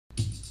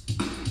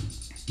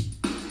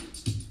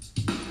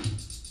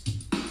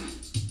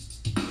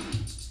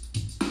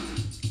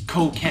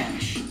Cold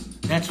cash,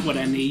 that's what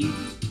I need.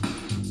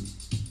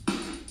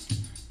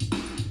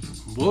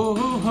 Whoa,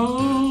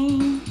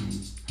 ho,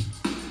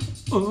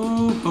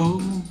 oh,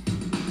 ho.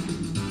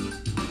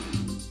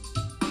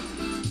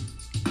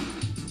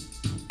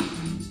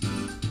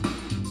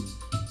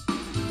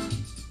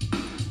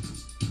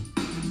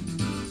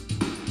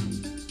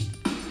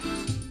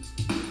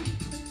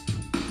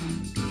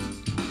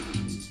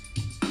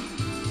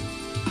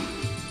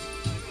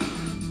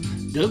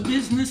 The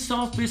business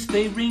office,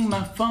 they ring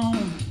my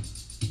phone.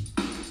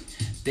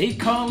 They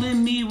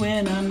calling me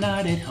when I'm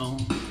not at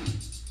home.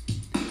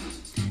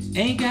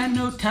 Ain't got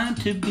no time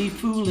to be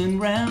fooling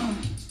round.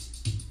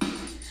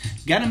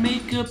 Gotta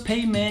make a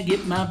payment,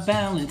 get my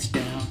balance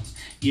down.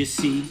 You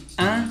see,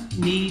 I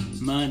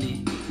need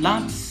money,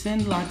 lots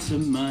and lots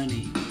of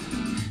money.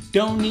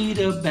 Don't need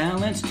a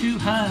balance too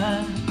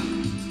high.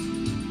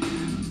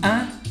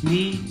 I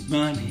need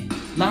money,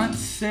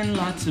 lots and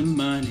lots of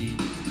money.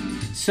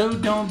 So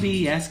don't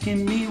be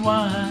asking me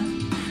why.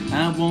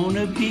 I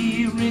wanna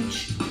be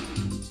rich.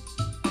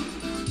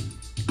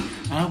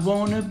 I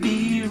wanna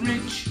be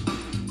rich.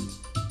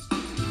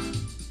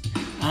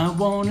 I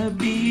wanna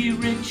be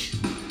rich.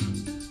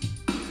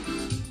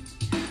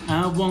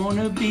 I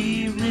wanna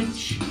be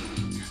rich.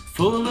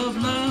 Full of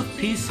love,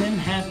 peace, and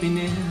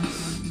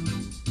happiness.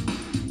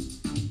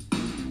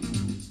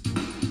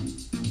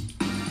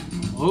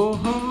 Oh,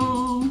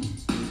 ho.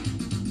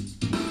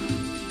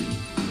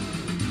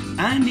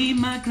 I need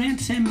my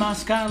grants and my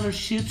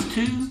scholarships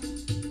too.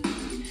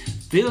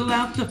 Fill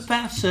out the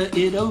FAFASA,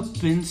 it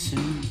opens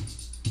soon.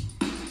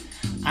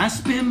 I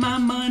spend my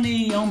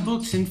money on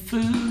books and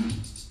food.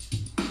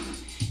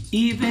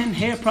 Even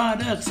hair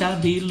products, I'll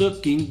be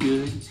looking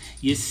good.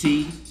 You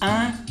see,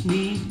 I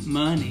need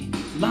money,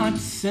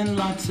 lots and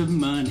lots of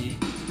money.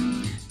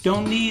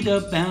 Don't need a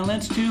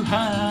balance too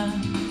high.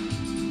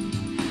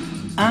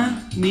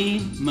 I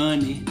need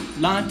money,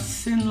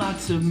 lots and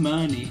lots of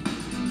money.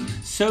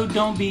 So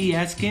don't be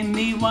asking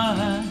me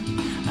why.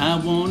 I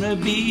wanna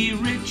be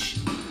rich.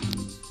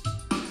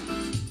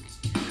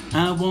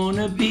 I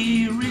wanna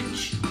be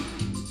rich.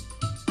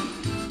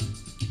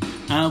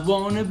 I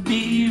wanna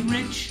be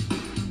rich.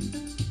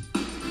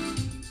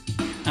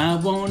 I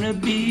wanna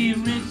be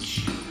rich.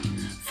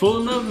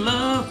 Full of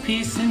love,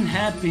 peace, and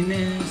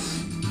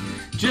happiness.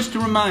 Just a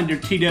reminder,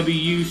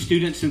 TWU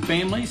students and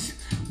families,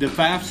 the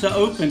FAFSA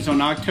opens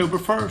on October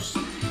 1st.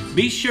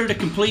 Be sure to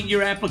complete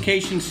your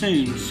application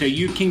soon so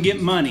you can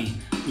get money,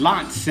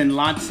 lots and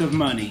lots of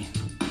money.